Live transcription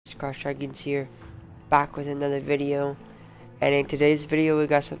Crash Dragons here, back with another video. And in today's video, we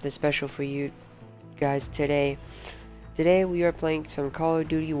got something special for you guys today. Today we are playing some Call of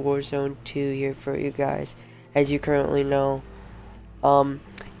Duty Warzone 2 here for you guys, as you currently know.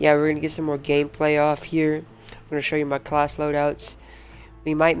 Yeah, we're gonna get some more gameplay off here. I'm gonna show you my class loadouts.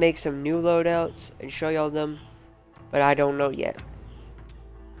 We might make some new loadouts and show y'all them, but I don't know yet.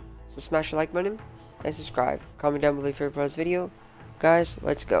 So smash the like button and subscribe. Comment down below your favorite part of this video. Guys,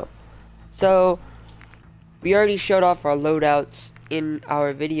 let's go. So we already showed off our loadouts in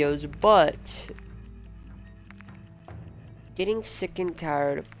our videos, but getting sick and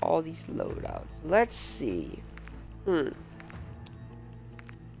tired of all these loadouts. Let's see.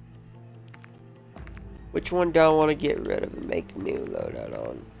 Which one do I want to get rid of and make a new loadout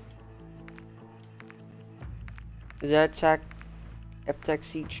on? Is that FTech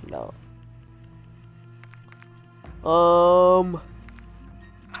Siege? No.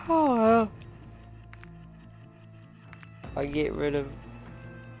 I get rid of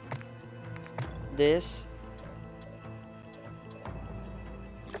this.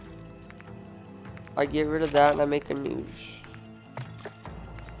 I get rid of that and I make a new.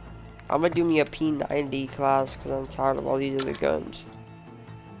 I'm gonna do me a P90 class because I'm tired of all these other guns.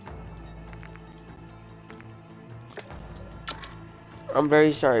 I'm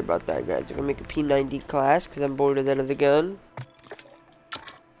very sorry about that, guys. I'm gonna make a P90 class because I'm bored of that other gun.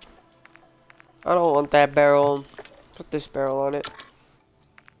 I don't want that barrel. Put this barrel on it.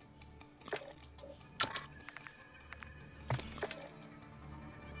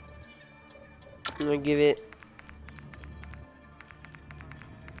 I'm gonna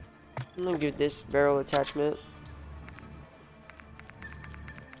give this barrel attachment.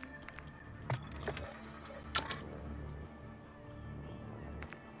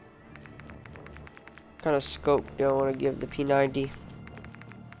 What kind of scope do I want to give the P90?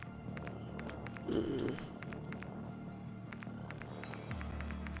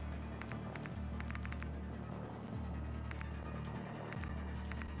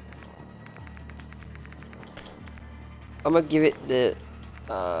 I'm gonna give it the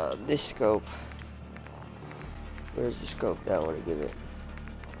this scope. Where's the scope that I want to give it?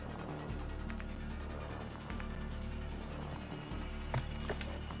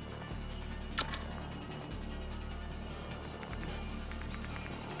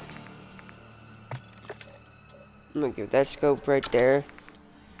 I'm gonna give that scope right there.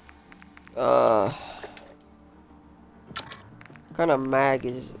 What kind of mag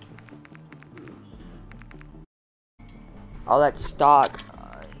is all that stock?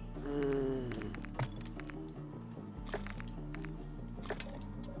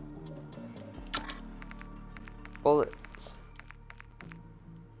 Bullets.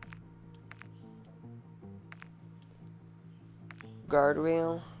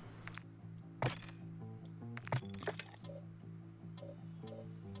 Guardrail.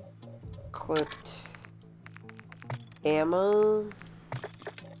 Clipped ammo.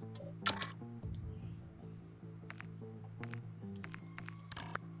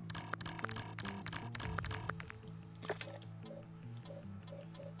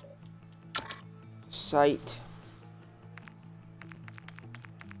 Sight.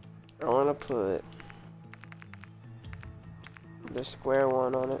 I want to put the square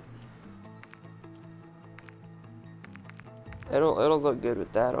one on it. It'll look good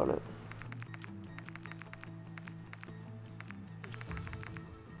with that on it.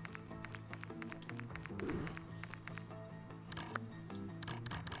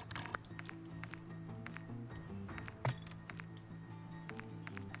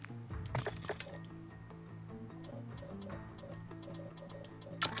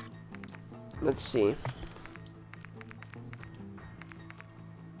 Let's see.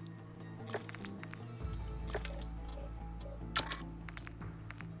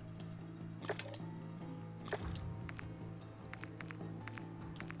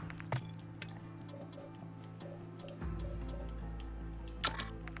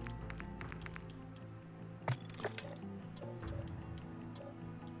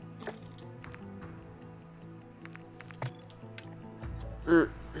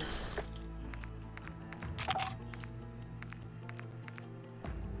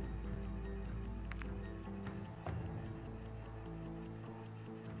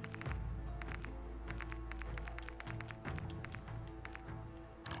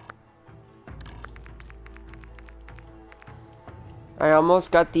 I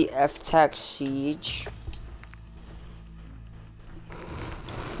almost got the FTech Siege,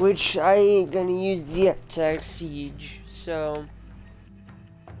 which I ain't gonna use the FTech Siege. So,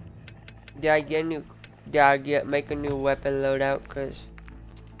 did I make a new weapon loadout? Cause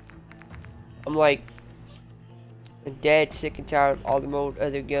I'm like dead sick and tired of all the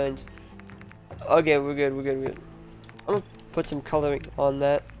other guns. Okay, we're good. I'm gonna put some coloring on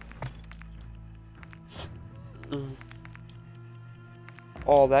that.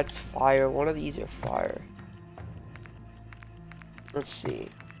 Oh, that's fire. One of these are fire. Let's see.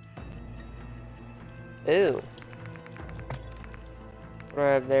 Ew. What do I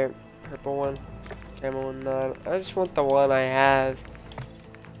have there? Purple one. Camel one. No, I just want the one I have.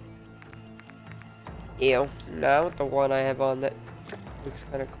 Ew. No, I want the one I have on that looks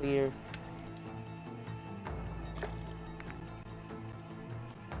kind of cleaner.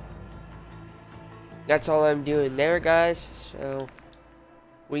 That's all I'm doing there, guys. So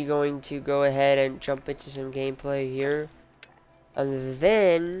we're going to go ahead and jump into some gameplay here. And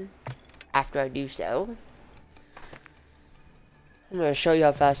then, after I do so, I'm going to show you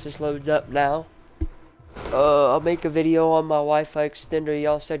how fast this loads up now. I'll make a video on my Wi-Fi extender.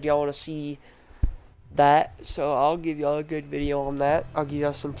 Y'all said y'all want to see that, so I'll give y'all a good video on that. I'll give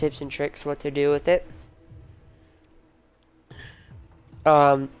y'all some tips and tricks what to do with it.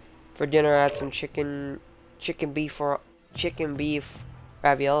 For dinner I had some chicken beef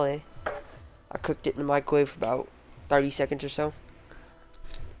ravioli. I cooked it in the microwave for about 30 seconds or so.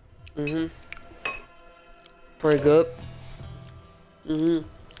 Pretty good.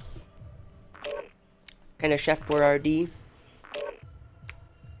 Kind of Chef Boyardee.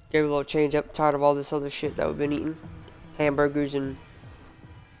 Gave a little change up. Tired of all this other shit that we've been eating. Hamburgers and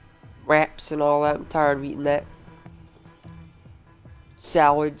wraps and all that. I'm tired of eating that.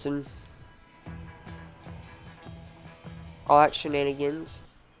 Salads and all that shenanigans.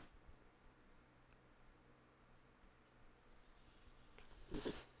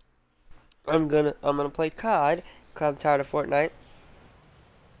 I'm gonna play COD because I'm tired of Fortnite.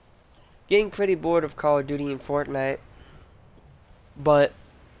 Getting pretty bored of Call of Duty and Fortnite. But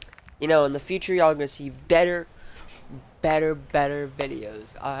you know, in the future y'all gonna see better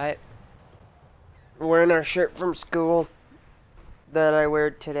videos, alright? We're wearing our shirt from school that I wear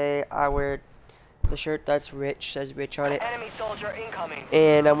today. I wear the shirt that's Rich, says Rich on it. Enemy soldier incoming.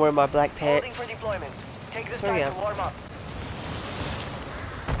 And I'm wearing my black pants. For deployment. Take this So time yeah. to warm up.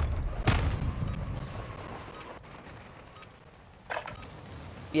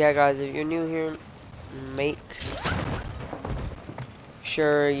 Yeah, guys, if you're new here, make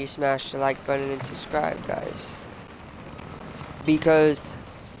sure you smash the like button and subscribe, guys, because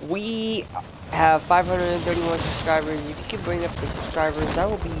we have 531 subscribers. If you can bring up the subscribers, that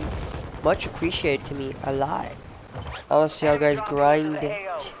will be much appreciated to me, a lot. I want to see how guys grind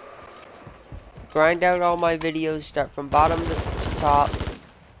it. Grind out all my videos, start from bottom to top,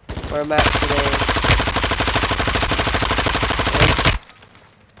 where I'm at today.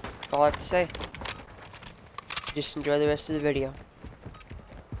 That's all I have to say. Just enjoy the rest of the video.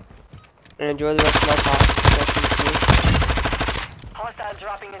 And enjoy the rest of my talk sessions too. Hostiles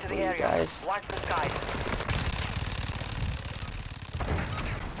dropping into the area. Guys. Watch the skies.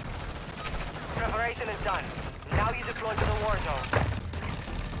 Preparation is done. Now you deploy to the war zone.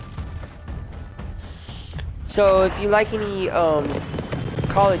 So if you like any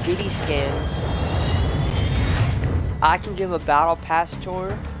Call of Duty skins, I can give a battle pass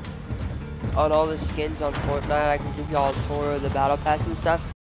tour on all the skins on Fortnite. I can give y'all a tour of the battle pass and stuff.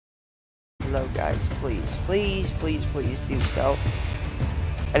 No, guys, please do so.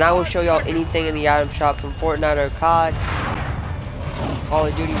 And I will show y'all anything in the item shop from Fortnite or COD, Call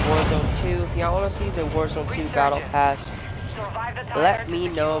of Duty Warzone 2. If y'all want to see the Warzone 2 battle pass, let me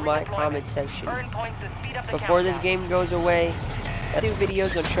know in my comment section. Before this game goes away, I'll do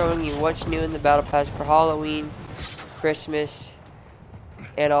videos on showing you what's new in the battle pass for Halloween, Christmas,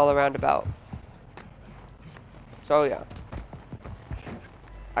 and all around about. So yeah,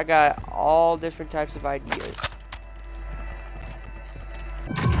 I got all different types of ideas.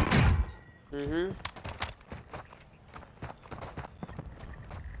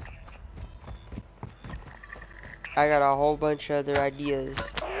 I got a whole bunch of other ideas.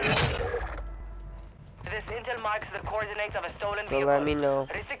 This intel marks the coordinates of a stolen So vehicle. let me know.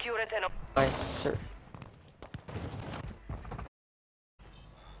 Resecure it and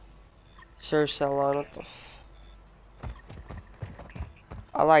Sir Salon, what the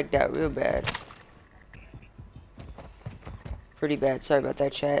I like that real bad. Pretty bad. Sorry about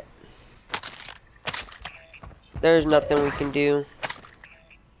that, chat. There's nothing we can do.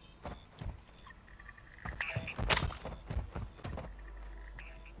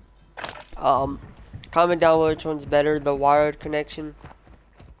 Comment down below which one's better, the wired connection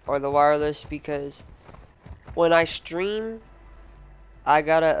or the wireless, because when I stream, I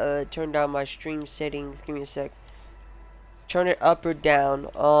gotta turn down my stream settings. Give me a sec. Turn it up or down.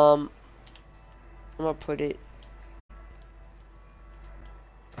 I'm gonna put it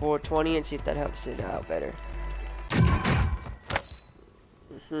 420 and see if that helps it out better.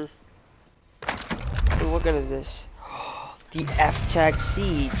 Ooh, what gun is this? The F-Tech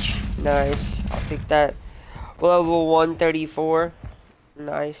Siege. Nice. I'll take that. Level 134.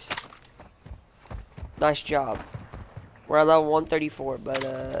 Nice. Nice job. We're at level 134,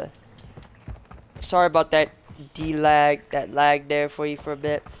 but sorry about that lag there for you for a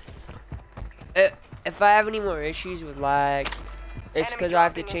bit. If I have any more issues with lag, it's because I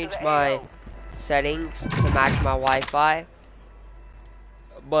have to change my settings to match my Wi-Fi.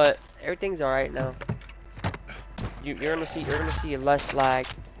 But everything's alright now. You're gonna see less lag.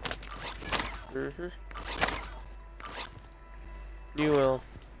 You will.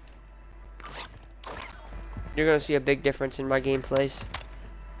 You're gonna see a big difference in my gameplays.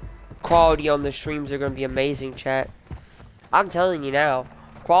 Quality on the streams are gonna be amazing, chat. I'm telling you now.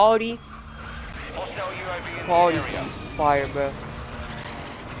 Quality's got fire, bro.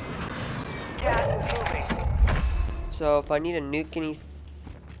 So if I need to nuke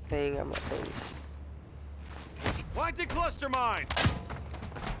anything, I'm gonna please. Planted cluster mine.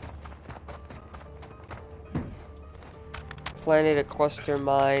 Planted a cluster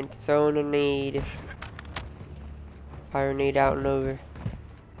mine, thrown a nade. Fire a nade out and over.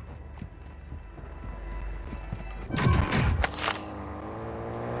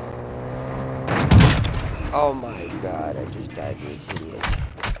 Oh my god, I just died to this idiot.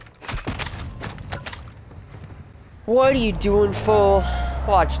 What are you doing, fool?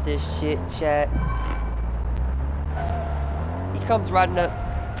 Watch this shit, chat. He comes riding up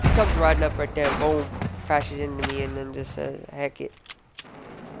right there, boom. Crashes into me and then just says, heck it.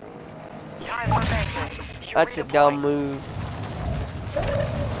 That's a dumb move.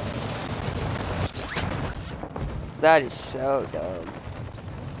 That is so dumb.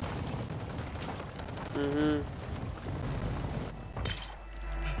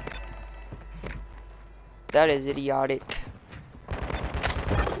 That is idiotic.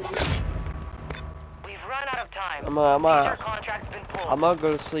 We've run out of time. I'm gonna go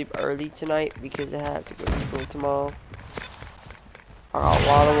to sleep early tonight because I have to go to school tomorrow. I got a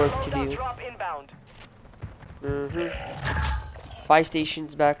lot of work to do. Fire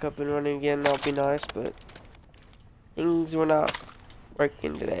station's back up and running again. That'll be nice, but things were not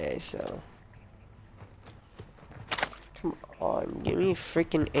working today, so. Come on, give me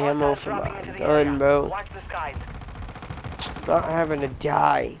freaking ammo for my gun, bro. Not having to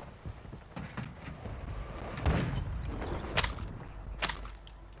die.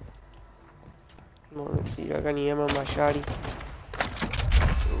 Come on, let's see. Do I got any ammo on my shotty?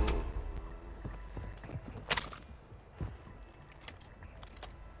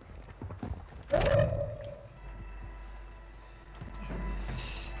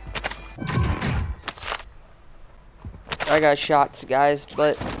 I got shots, guys,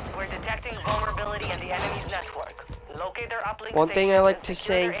 but we're detecting vulnerability in the enemy's network. Locate their uplink one thing I like to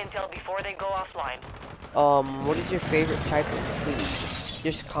say, intel before they go offline. What is your favorite type of food?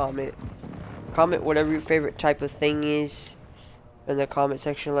 Just comment whatever your favorite type of thing is in the comment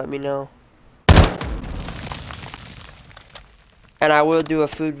section. Let me know, and I will do a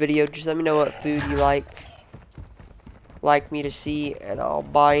food video. Just let me know what food you like me to see, and I'll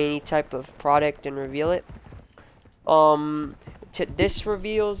buy any type of product and reveal it.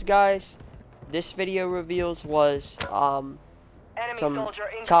 This video reveals was some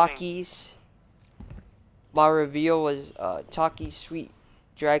Takis. My reveal was Takis sweet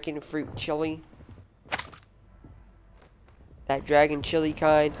dragon fruit chili. That dragon chili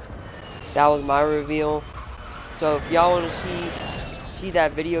kind. That was my reveal. So if y'all want to see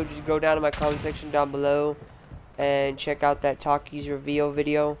that video, just go down to my comment section down below and check out that Takis reveal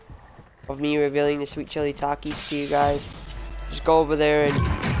video of me revealing the sweet chili Takis to you guys. Just go over there and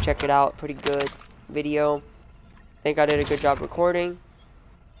check it out. Pretty good video. I think I did a good job recording.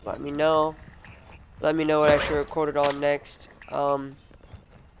 Let me know. Let me know what I should record it on next.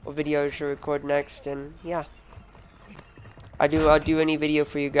 What video I should record next, and yeah. I'll do any video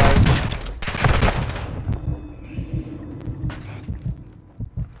for you guys.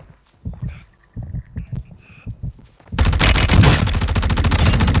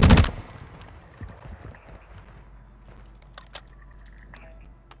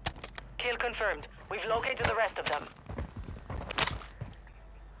 Kill confirmed. We've located the rest of them.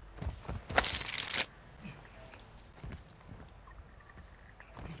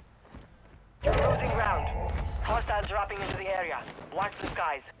 You're losing ground. Hostiles dropping into the area. Watch the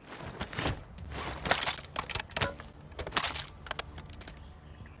skies.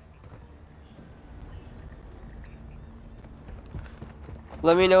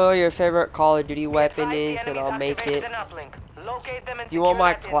 Let me know what your favorite Call of Duty weapon Advise the is, and enemies I'll make activated it. an uplink. Locate them and If you want secure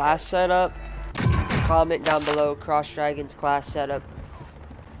my that class setup, comment down below. Cross Dragon's class setup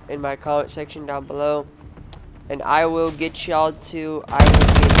in my comment section down below, and I will get y'all to.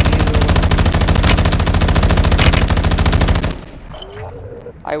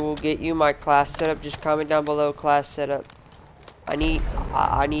 I will get you my class setup. Just comment down below class setup. I need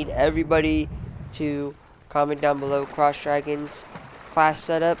everybody to comment down below Cross Dragon's class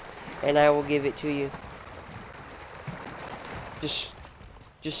setup, and I will give it to you. Just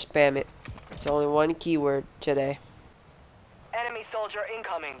spam it. It's only one keyword today. Enemy soldier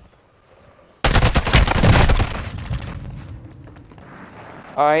incoming.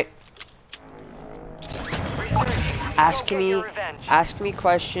 Alright. Research. Ask me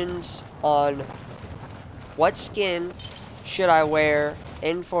questions on what skin should I wear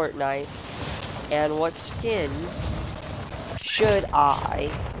in Fortnite, and what skin should I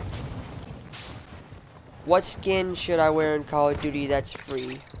wear in Call of Duty that's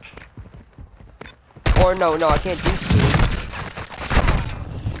free? Or no, I can't do skins.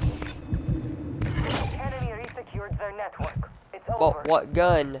 Enemy resecured their network. It's over. But what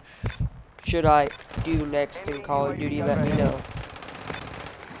gun should I do next in Call of Duty? Let me know.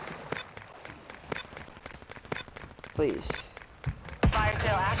 Please. Fire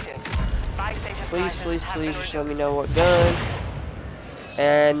sale active. Buy station Please, prices have been just let me reduced. know what gun.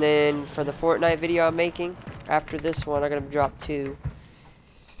 And then for the Fortnite video I'm making, after this one, I'm gonna drop 2.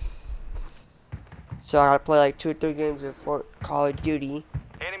 So I gotta play like 2 or 3 games of Call of Duty.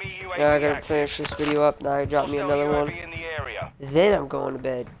 Enemy UAV Now I gotta active. finish this video up. Now I drop me Hostile another one. UAV in the area. Then I'm going to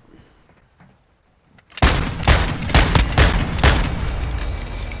bed.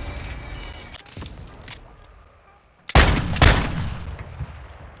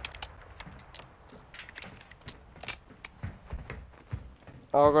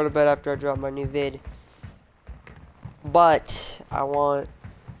 I'll go to bed after I drop my new vid. But I want.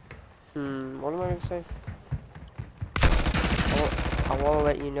 What am I gonna say? I want to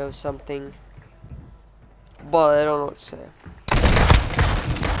let you know something, but I don't know what to say.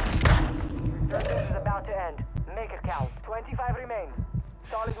 Your turn is about to end. Make it count. 25 remain.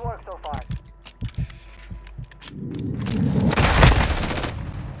 Solid work so far.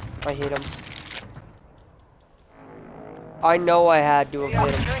 I hit him. I know I had to have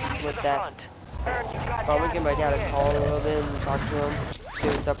hit him with that. Probably give my dad a call in a little bit and talk to him, see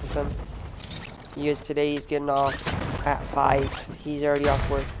what's up with him. Because today he's getting off at 5. He's already off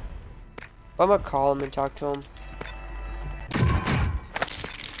work. But I'm gonna call him and talk to him.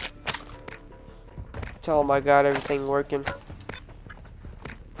 Tell him I got everything working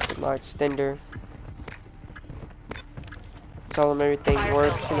with my extender. Tell him everything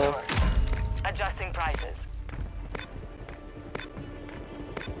works, you know. Adjusting prices.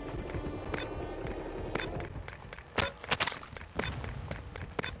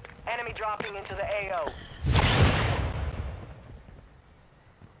 Enemy dropping into the AO.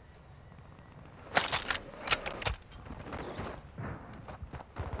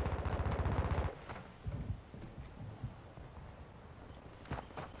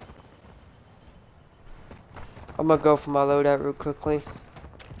 I'm gonna go for my loadout real quickly.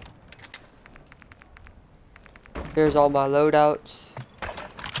 Here's all my loadouts.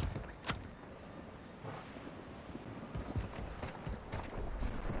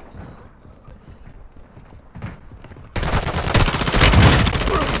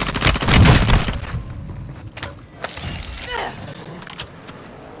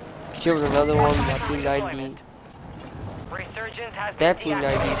 Killed another one, my P90. Resurgence has That been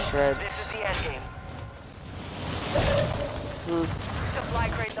P90 deactivated. shreds. This is the end game. Supply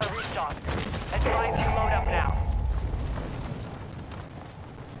crates are restocked. Advise you load up now.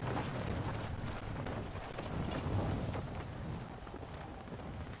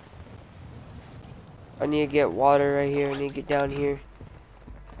 I need to get water right here. I need to get down here.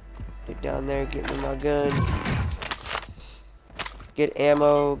 Get down there, get me my gun. Get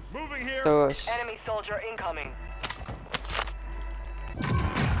ammo. Throw us. Enemy soldier incoming.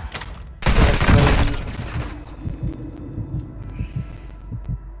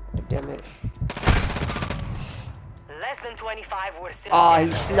 Damn it. Less than 25 were still. Ah, dead.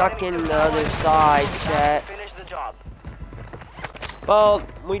 he snuck in Enemy the other side, chat. Finish the job. Well,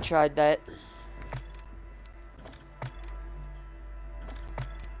 we tried that.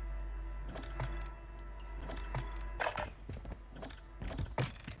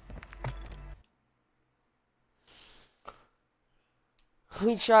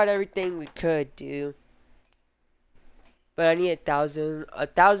 We tried everything we could do. But I need a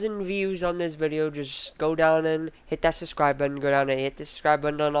thousand views on this video. Just go down and hit that subscribe button. Go down and hit the subscribe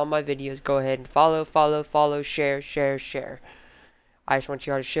button on all my videos. Go ahead and follow, share. I just want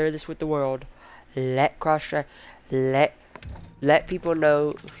y'all to share this with the world. Let people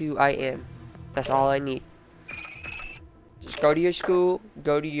know who I am. That's all I need. Just go to your school,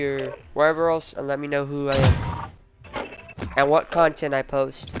 go to your wherever else, and let me know who I am and what content I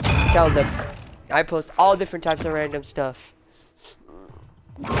post. Tell them. I post all different types of random stuff.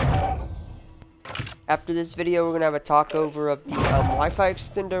 After this video, we're gonna have a talk over of the Wi-Fi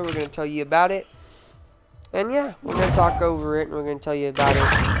extender. We're gonna tell you about it, and yeah, we're gonna talk over it and we're gonna tell you about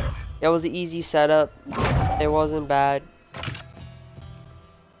it. It was an easy setup. It wasn't bad,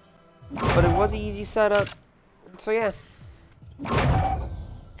 but it was an easy setup. So yeah,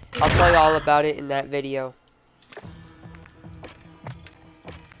 I'll tell you all about it in that video.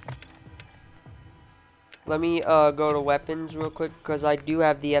 Let me go to weapons real quick, because I do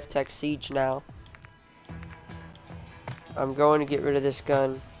have the F-Tech Siege now. I'm going to get rid of this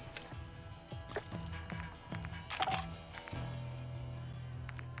gun. I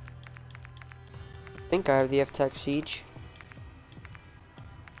think I have the F-Tech Siege.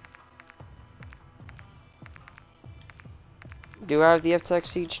 Do I have the F-Tech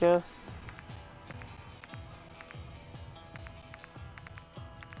Siege now?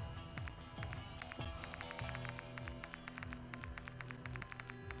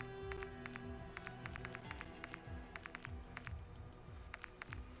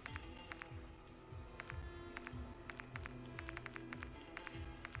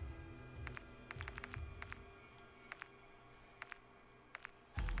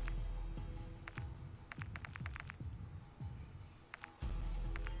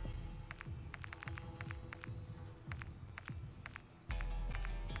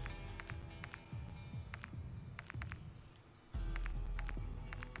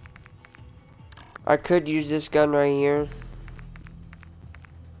 I could use this gun right here.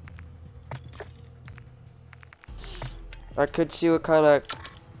 I could see what kind of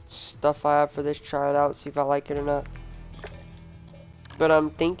stuff I have for this, try it out, see if I like it or not. But I'm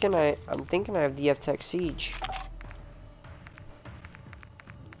thinking I have the F-Tech Siege.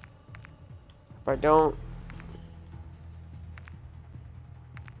 If I don't,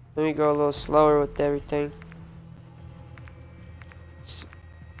 let me go a little slower with everything.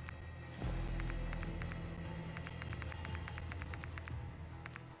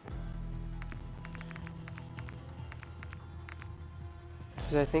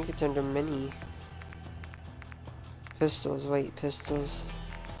 Because I think it's under mini. Pistols, wait, pistols.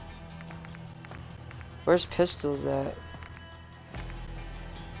 Where's pistols at?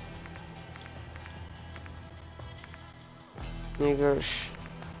 There you go.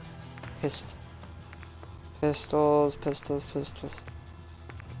 Pistols.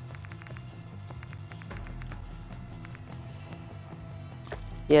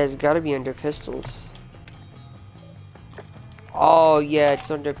 Yeah, it's gotta be under pistols. Oh, yeah, it's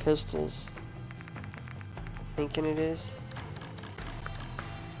under pistols. Thinking it is.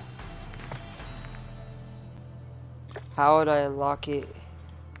 How would I unlock it?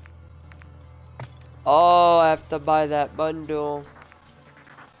 Oh, I have to buy that bundle.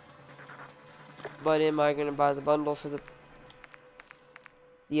 But am I gonna buy the bundle for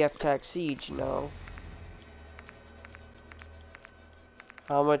the F-Tech Siege? No.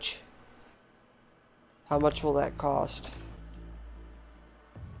 How much will that cost?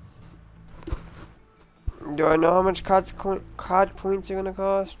 Do I know how much COD points are gonna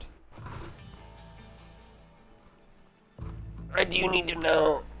cost? I do need to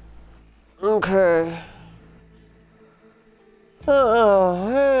know. Okay. Oh,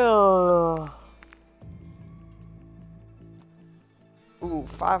 hell no. Ooh,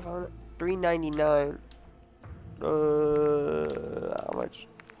 500, 399. How much?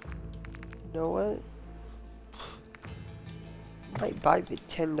 You know what? Might buy the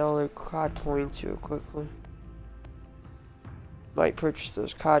 $10 COD points real quickly. Might purchase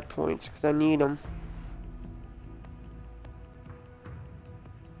those COD points because I need them.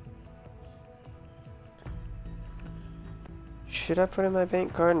 Should I put in my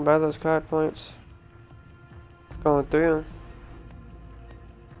bank card and buy those COD points? It's going through.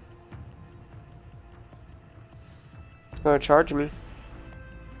 It's gonna charge me.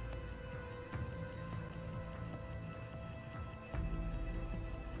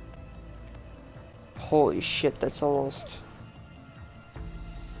 Holy shit, that's almost...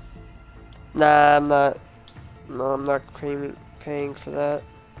 Nah, I'm not. No, I'm not paying for that.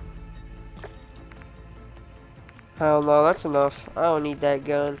 Hell no, that's enough. I don't need that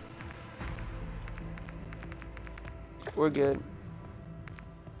gun. We're good.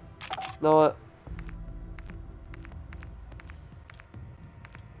 Know what?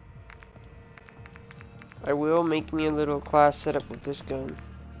 I will make me a little class setup with this gun.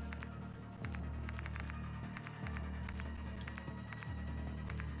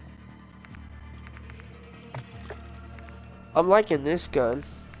 I'm liking this gun.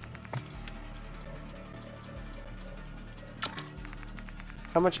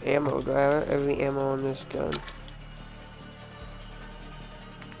 How much ammo do I have? Every ammo on this gun.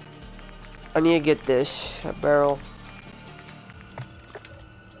 I need to get this, a barrel.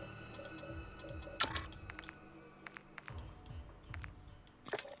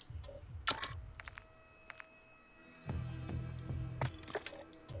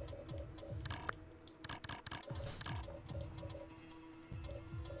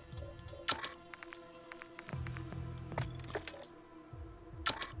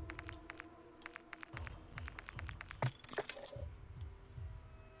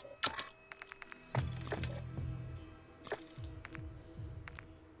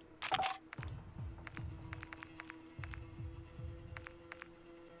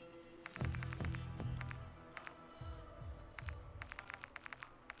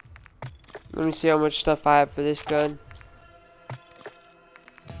 Let me see how much stuff I have for this gun.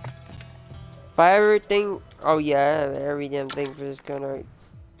 If I have everything, oh yeah, I have every damn thing for this gun, alright.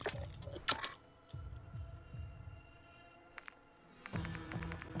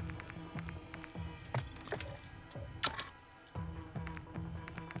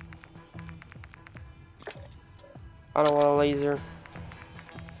 I don't want a laser.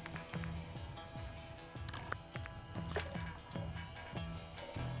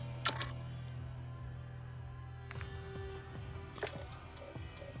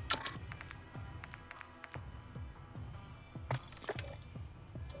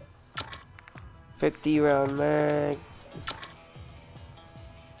 .50 round mag.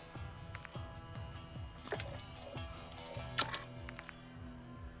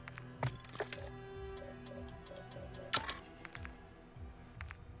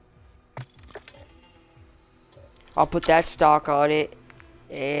 I'll put that stock on it,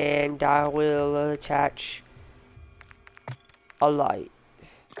 and I will attach a light.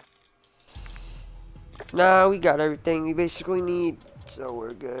 Nah, we got everything we basically need, so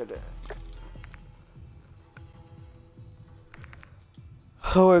we're good.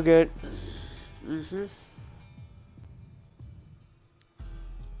 Oh, we're good.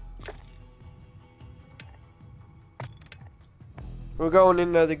 We're going in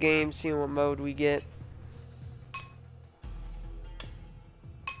another game, seeing what mode we get.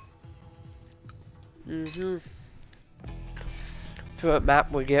 See what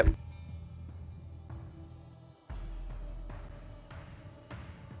map we get.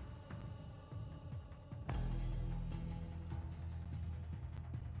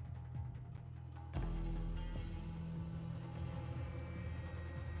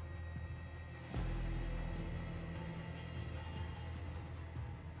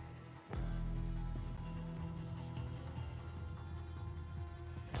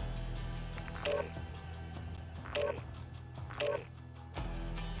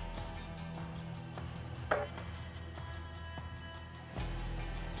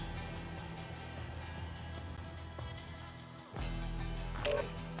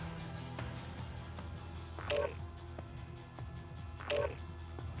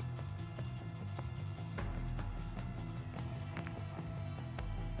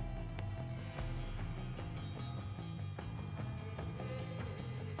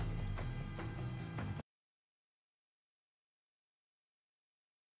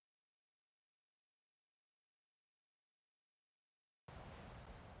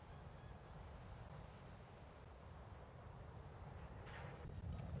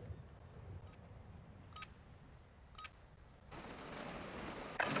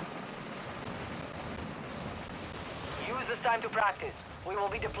 Use this time to practice. We will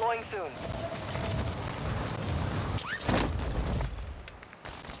be deploying soon.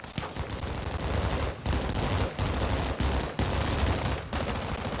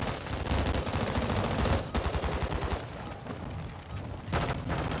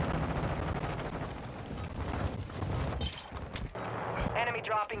 Enemy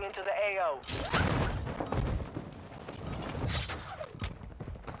dropping into the